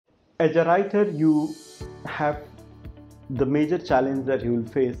As a writer, you have the major challenge that you will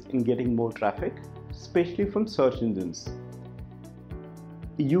face in getting more traffic, especially from search engines.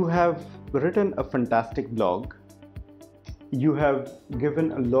 You have written a fantastic blog. You have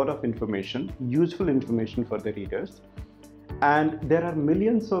given a lot of information, useful information for the readers, and there are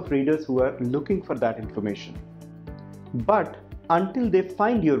millions of readers who are looking for that information. But until they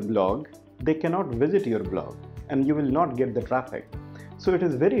find your blog, they cannot visit your blog and you will not get the traffic. So it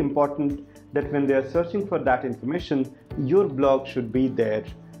is very important that when they are searching for that information, your blog should be there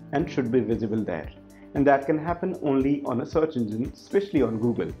and should be visible there. And that can happen only on a search engine, especially on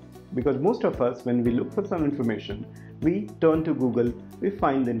Google. Because most of us, when we look for some information, we turn to Google, we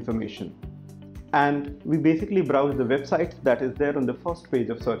find the information. And we basically browse the website that is there on the first page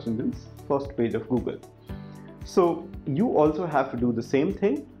of search engines, first page of Google. So you also have to do the same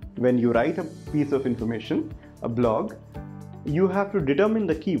thing when you write a piece of information, a blog. You have to determine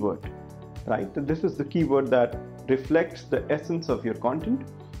the keyword, right? This is the keyword that reflects the essence of your content,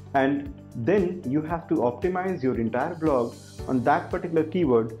 and then you have to optimize your entire blog on that particular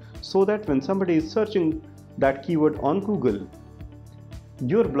keyword so that when somebody is searching that keyword on Google,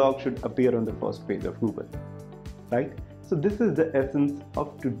 your blog should appear on the first page of Google, right? So this is the essence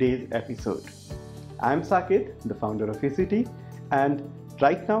of today's episode. I'm Saket, the founder of ACT, and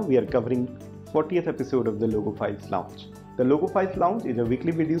right now we are covering 40th episode of the Logophile's Lounge. The Logophile's Lounge is a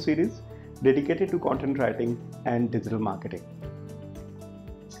weekly video series dedicated to content writing and digital marketing.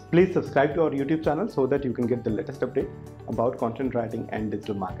 Please subscribe to our YouTube channel so that you can get the latest update about content writing and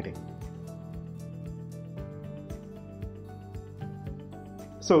digital marketing.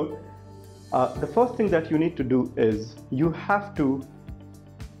 So, the first thing that you need to do is you have to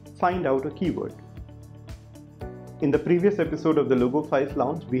find out a keyword. In the previous episode of the Logophile's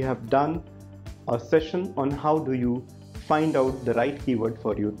Lounge, we have done a session on how do you find out the right keyword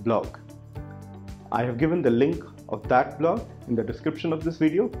for your blog. I have given the link of that blog in the description of this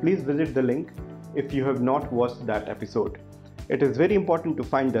video. Please visit the link if you have not watched that episode. It is very important to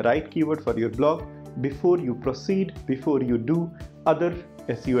find the right keyword for your blog before you proceed, before you do other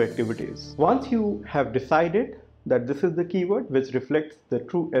SEO activities. Once you have decided that this is the keyword which reflects the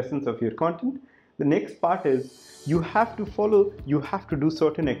true essence of your content, the next part is you have to do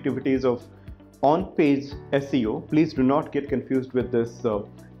certain activities of on-page SEO. Please do not get confused with this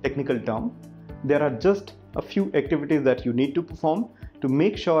technical term. There are just a few activities that you need to perform to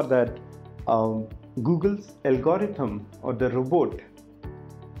make sure that Google's algorithm or the robot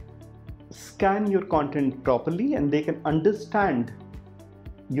scan your content properly and they can understand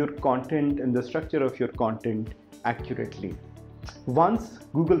your content and the structure of your content accurately. Once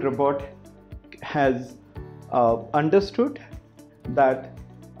Google robot has understood that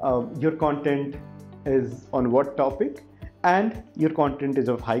your content is on what topic and your content is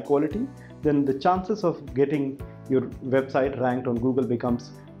of high quality, then the chances of getting your website ranked on Google becomes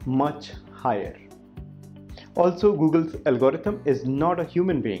much higher. Also, Google's algorithm is not a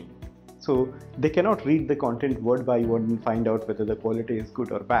human being, so they cannot read the content word by word and find out whether the quality is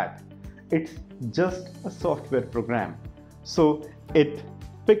good or bad. It's just a software program. So it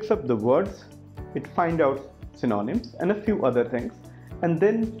picks up the words, it finds out synonyms and a few other things, and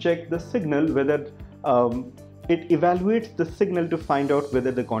then check the signal whether it evaluates the signal to find out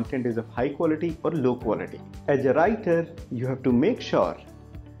whether the content is of high quality or low quality. As a writer, you have to make sure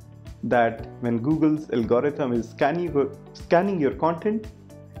that when Google's algorithm is scanning your content,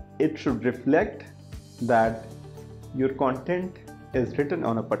 it should reflect that your content is written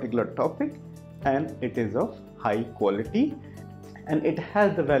on a particular topic and it is of high quality and it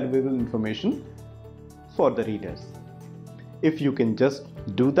has the valuable information for the readers. If you can just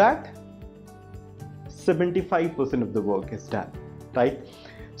do that, 75% of the work is done, right?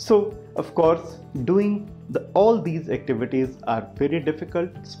 So, of course, doing all these activities are very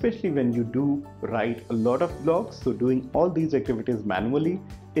difficult, especially when you do write a lot of blogs. So doing all these activities manually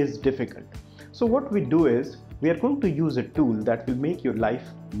is difficult. So what we do is we are going to use a tool that will make your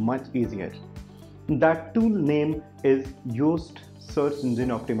life much easier. That tool name is Yoast Search Engine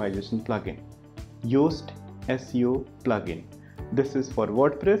Optimization Plugin. Yoast SEO Plugin. This is for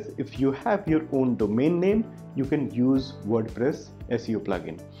WordPress. If you have your own domain name, you can use WordPress SEO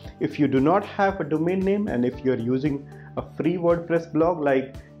plugin. If you do not have a domain name and if you are using a free WordPress blog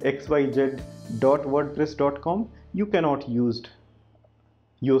like xyz.wordpress.com, you cannot use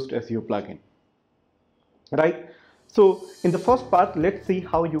Yoast SEO plugin, right? So in the first part, let's see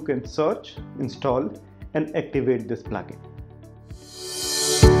how you can search, install and activate this plugin.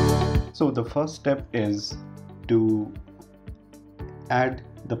 So the first step is to add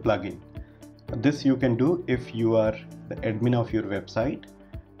the plugin. This you can do if you are the admin of your website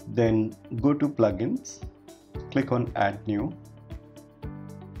Then go to plugins, click on add new,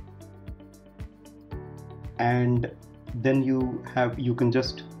 and then you can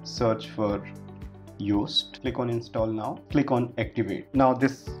just search for Yoast. Click on install now, click on activate. Now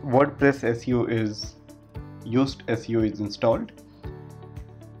this WordPress SEO is Yoast SEO is installed.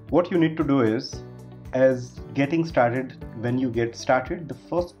 What you need to do is, as getting started, when you get started, the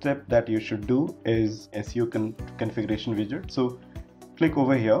first step that you should do is SEO configuration widget. So click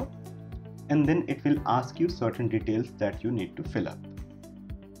over here, and then it will ask you certain details that you need to fill up.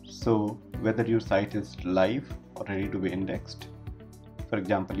 So whether your site is live or ready to be indexed. For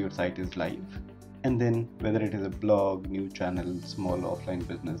example, your site is live. And then whether it is a blog, new channel, small offline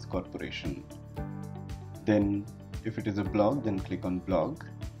business, corporation. Then if it is a blog, then click on blog.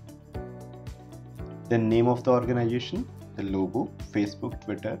 Then name of the organization, the logo, Facebook,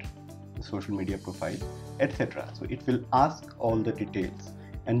 Twitter, the social media profile, etc. So it will ask all the details,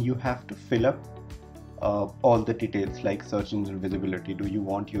 and you have to fill up all the details like search engine visibility. Do you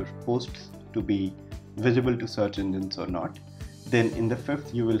want your posts to be visible to search engines or not? Then in the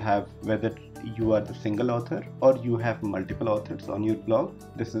fifth, you will have whether you are the single author or you have multiple authors on your blog.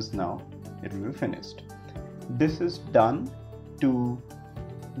 This is now, it will be finished. This is done to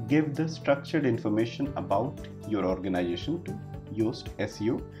give the structured information about your organization to Yoast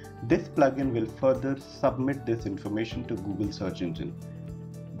SEO. This plugin will further submit this information to Google search engine.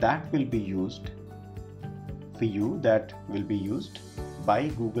 That will be used for you, that will be used by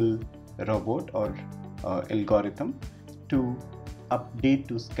Google robot or algorithm to update,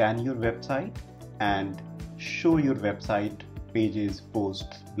 to scan your website and show your website pages,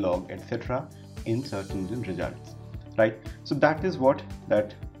 posts, blog, etc. in search engine results. Right? So that is what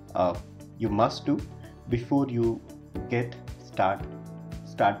you must do before you start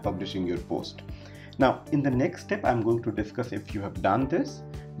publishing your post. Now in the next step, I'm going to discuss, if you have done this,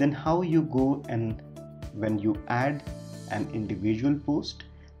 then how you go, and when you add an individual post,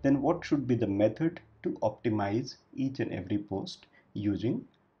 then what should be the method to optimize each and every post using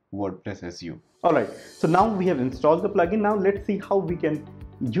WordPress SEO. Alright, so now we have installed the plugin. Now let's see how we can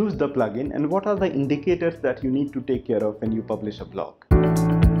use the plugin and what are the indicators that you need to take care of when you publish a blog.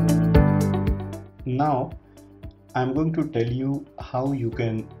 Now I'm going to tell you how you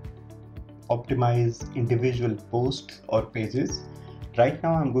can optimize individual posts or pages. Right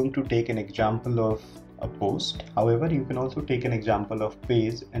now I'm going to take an example of a post. However, you can also take an example of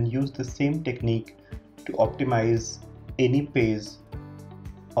page and use the same technique to optimize any page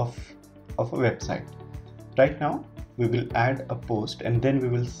of a website. Right now we will add a post, and then we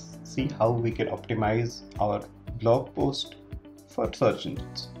will see how we can optimize our blog post for search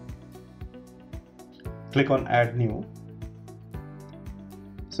engines. Click on add new.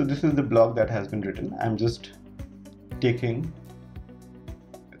 So this is the blog that has been written. I'm just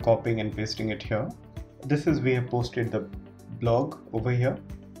copying and pasting it here. This is, we have posted the blog over here.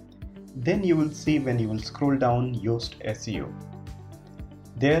 Then you will see, when you will scroll down, Yoast SEO.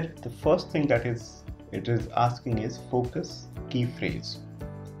 There, the first thing that it is asking is focus key phrase.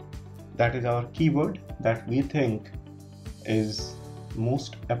 That is our keyword that we think is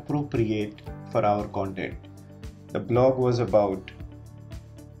most appropriate for our content. The blog was about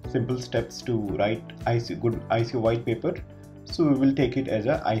simple steps to write good ICO white paper. So we will take it as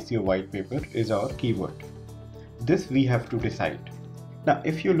a ICO white paper is our keyword. This we have to decide. Now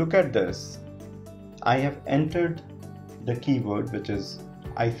if you look at this, I have entered the keyword, which is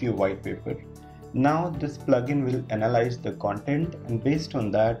ICO white paper. Now this plugin will analyze the content, and based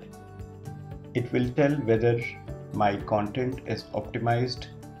on that it will tell whether my content is optimized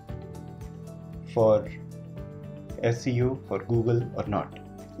for SEO for Google or not.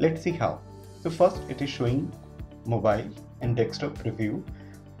 Let's see how. So first it is showing mobile and desktop preview.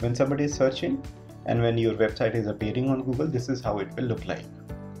 When somebody is searching and when your website is appearing on Google, this is how it will look like.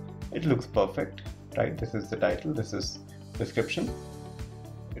 It looks perfect, right? This is the title, this is description.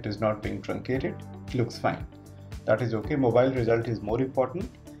 It is not being truncated. It looks fine. That is okay. Mobile result is more important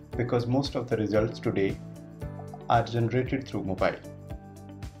because most of the results today are generated through mobile.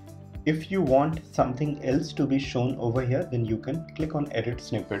 If you want something else to be shown over here, then you can click on edit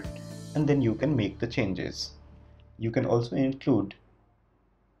snippet and then you can make the changes. You can also include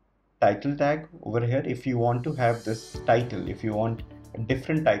title tag over here if you want to have this title, if you want a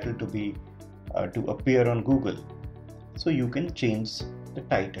different title to be to appear on Google. So you can change the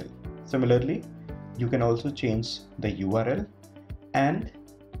title. Similarly, you can also change the URL, and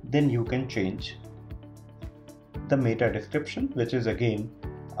then you can change the meta description, which is again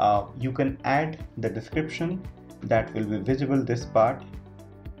you can add the description that will be visible, this part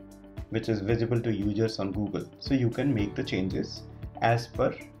which is visible to users on Google. So you can make the changes as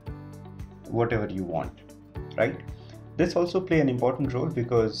per whatever you want, right? This also play an important role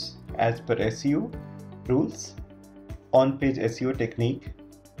because as per SEO rules, on-page SEO technique,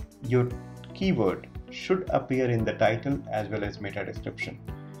 your keyword should appear in the title as well as meta description.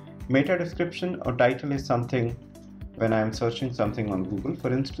 Meta description or title is something when I am searching something on Google,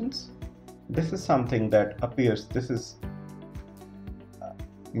 for instance, this is something that appears, this is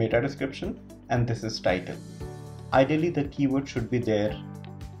meta description and this is title. Ideally, the keyword should be there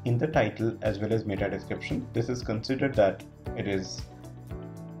in the title as well as meta description. This is considered that it is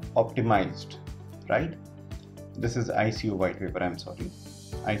optimized, right? This is SEO white paper,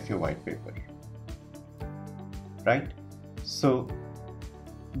 SEO white paper, right? So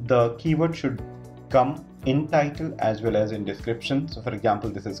the keyword should come in title as well as in description. So for example,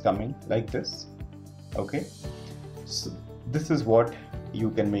 this is coming like this, okay? So this is what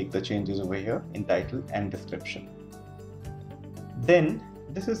you can make the changes over here in title and description. Then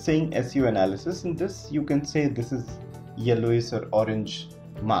this is saying SEO analysis, and this you can say this is yellowish or orange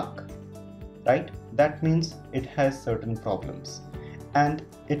mark, right? That means it has certain problems, and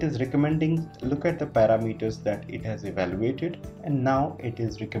it is recommending, look at the parameters that it has evaluated, and now it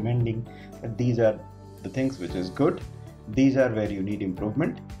is recommending that these are the things which is good, these are where you need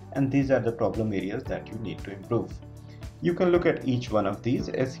improvement, and these are the problem areas that you need to improve. You can look at each one of these: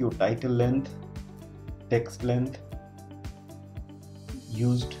 SEO title length, text length,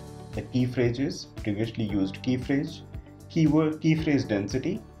 used the key phrases, previously used key phrase, keyword key phrase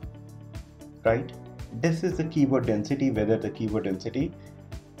density, right? This is the keyword density, whether the keyword density,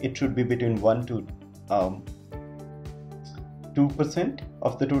 it should be between 1 to 2%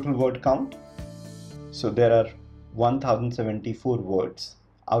 of the total word count. So there are 1074 words,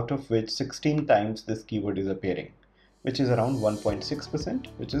 out of which 16 times this keyword is appearing, which is around 1.6%,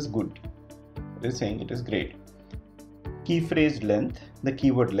 which is good. It is saying it is great. Key phrase length, the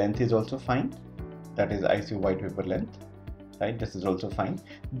keyword length is also fine. That is SEO white paper length, right? This is also fine.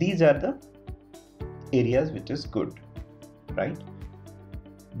 These are the areas which is good, right?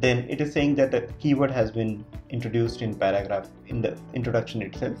 Then it is saying that the keyword has been introduced in paragraph in the introduction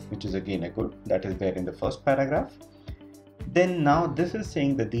itself, which is again a good, that is there in the first paragraph. Then now this is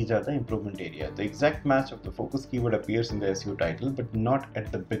saying that these are the improvement areas. The exact match of the focus keyword appears in the SEO title, but not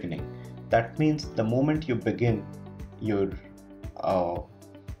at the beginning. That means the moment you begin your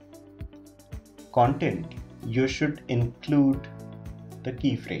content, you should include the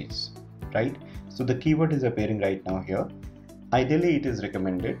key phrase, right? So the keyword is appearing right now here. Ideally, it is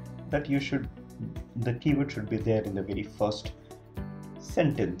recommended that the keyword should be there in the very first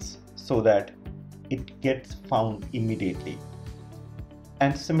sentence so that it gets found immediately.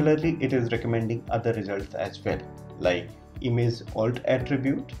 And similarly, it is recommending other results as well, like image alt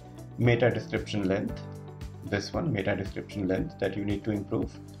attribute, meta description length, this one, meta description length, that you need to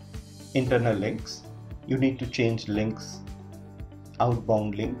improve. Internal links, you need to change links,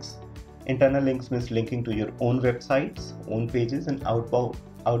 outbound links. Internal links means linking to your own websites, own pages, and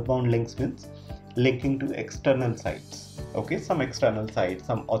outbound links means linking to external sites, okay? Some external sites,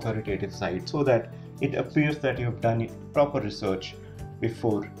 some authoritative sites, so that it appears that you have done proper research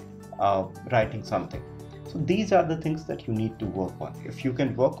before writing something. So these are the things that you need to work on. If you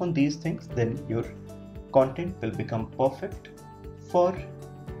can work on these things, then your content will become perfect for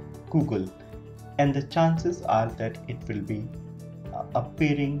Google, and the chances are that it will be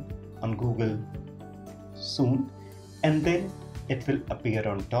appearing on Google soon, and then it will appear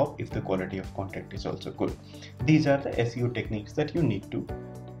on top if the quality of content is also good. These are the SEO techniques that you need to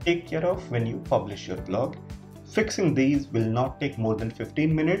take care of when you publish your blog. Fixing these will not take more than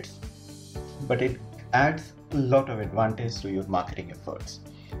 15 minutes, but it adds a lot of advantage to your marketing efforts.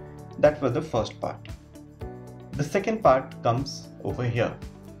 That was the first part. The second part comes over here.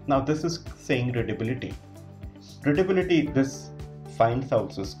 Now this is saying readability. Readability, this finds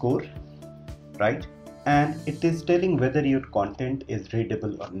out the score, right? And it is telling whether your content is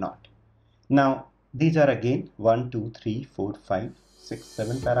readable or not. Now these are again 1, 2, 3, 4, 5, 6,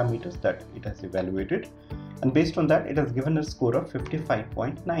 7 parameters that it has evaluated, and based on that it has given a score of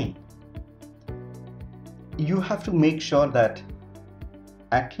 55.9. You have to make sure that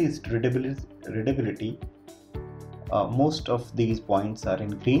at least readability, most of these points are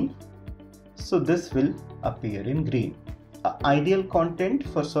in green, so this will appear in green. Ideal content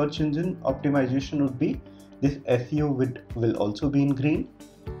for search engine optimization would be this SEO will also be in green,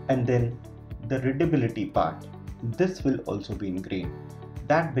 and then the readability part, this will also be in green.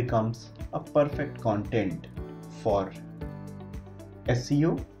 That becomes a perfect content for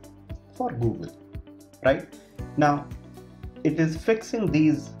SEO for Google, right? Now it is fixing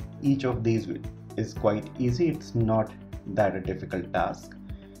each of these is quite easy. It's not that a difficult task.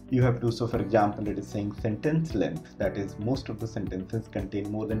 You have to, so for example, it is saying sentence length, that is most of the sentences contain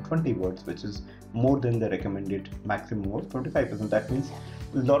more than 20 words, which is more than the recommended maximum of 25%. That means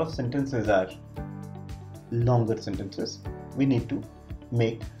a lot of sentences are longer sentences. We need to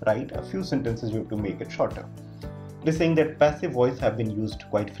write a few sentences, we have to make it shorter. It is saying that passive voice have been used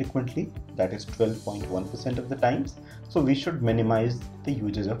quite frequently, that is 12.1% of the times. So we should minimize the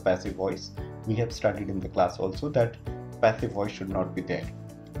usage of passive voice. We have studied in the class also that passive voice should not be there.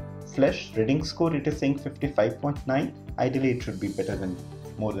 Flash reading score, it is saying 55.9. Ideally it should be better than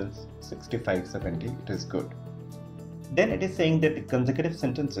more than 65-70. It is good. Then it is saying that the consecutive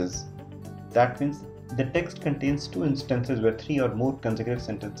sentences, that means the text contains two instances where 3 or more consecutive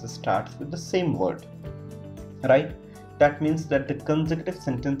sentences starts with the same word, right? That means that the consecutive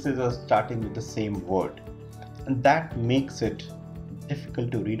sentences are starting with the same word, and that makes it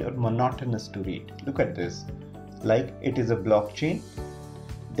difficult to read or monotonous to read. Look at this, like it is a blockchain,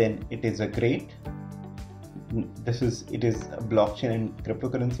 then it is a great, it is a blockchain and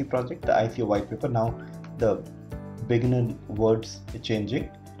cryptocurrency project, the SEO white paper. Now the beginner words are changing.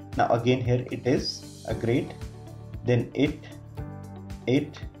 Now again here it is a great, then it,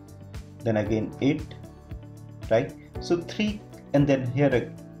 then again it, right? So 3, and then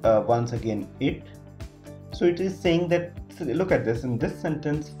here once again it. So it is saying that, look at this, in this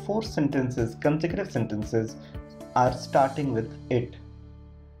sentence 4 sentences, consecutive sentences are starting with it.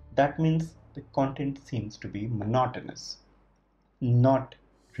 That means the content seems to be monotonous, not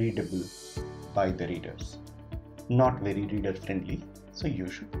readable by the readers, not very reader friendly. So you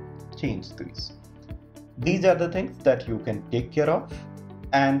should change these. These are the things that you can take care of,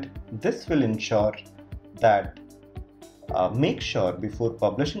 and this will ensure that make sure before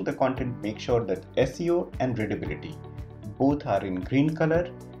publishing the content, make sure that SEO and readability both are in green color,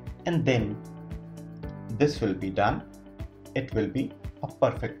 and then this will be done. It will be a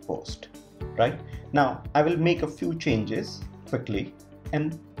perfect post, right? Now I will make a few changes quickly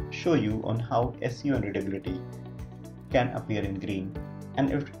and show you on how SEO and readability can appear in green,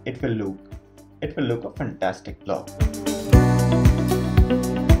 and it will look a fantastic blog.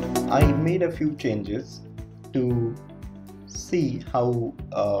 I made a few changes to see how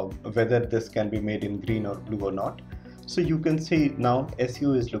whether this can be made in green or blue or not. So you can see now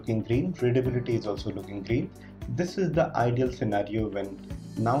SEO is looking green, readability is also looking green. This is the ideal scenario when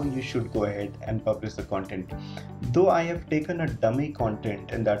now you should go ahead and publish the content. Though I have taken a dummy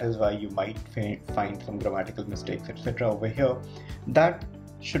content, and that is why you might find some grammatical mistakes, etc. over here. That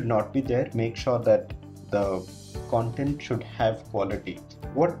should not be there. Make sure that the content should have quality.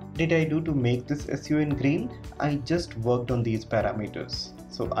 What did I do to make this SEO in green? I just worked on these parameters.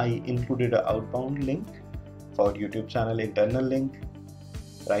 So I included an outbound link for YouTube channel, internal link,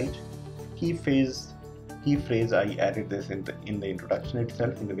 right? Key phrase, I added this in the introduction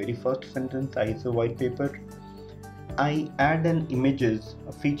itself, in the very first sentence, SEO white paper. I add an images,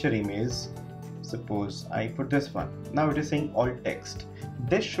 a feature image. Suppose I put this one. Now it is saying alt text.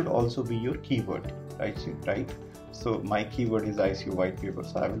 This should also be your keyword, right? So my keyword is SEO white paper,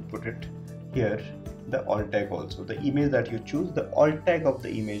 so I will put it here. The alt tag also, the image that you choose, the alt tag of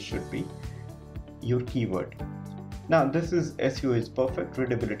the image should be your keyword. Now this is SEO is perfect,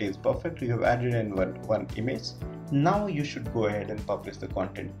 readability is perfect. You have added in one image. Now you should go ahead and publish the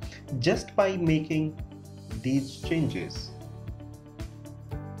content. Just by making these changes,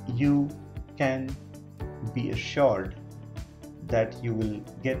 you can be assured that you will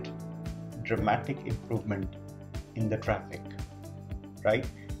get dramatic improvement in the traffic, right?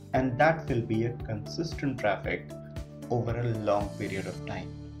 And that will be a consistent traffic over a long period of time.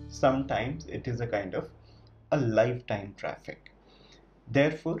 Sometimes it is a kind of a lifetime traffic.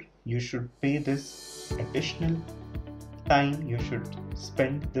 Therefore, you should pay this additional time, you should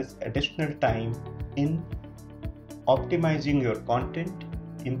spend this additional time in optimizing your content,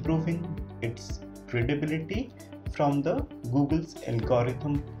 improving its credibility from the Google's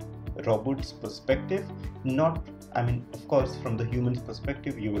algorithm robot's perspective. Of course, from the human's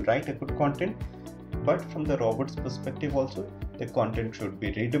perspective, you will write a good content, but from the robot's perspective also, the content should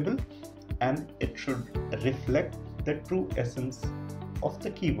be readable and it should reflect the true essence of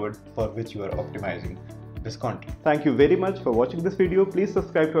the keyword for which you are optimizing this content. Thank you very much for watching this video. Please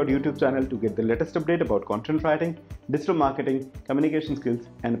subscribe to our YouTube channel to get the latest update about content writing, digital marketing, communication skills,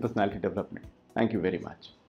 and personality development. Thank you very much.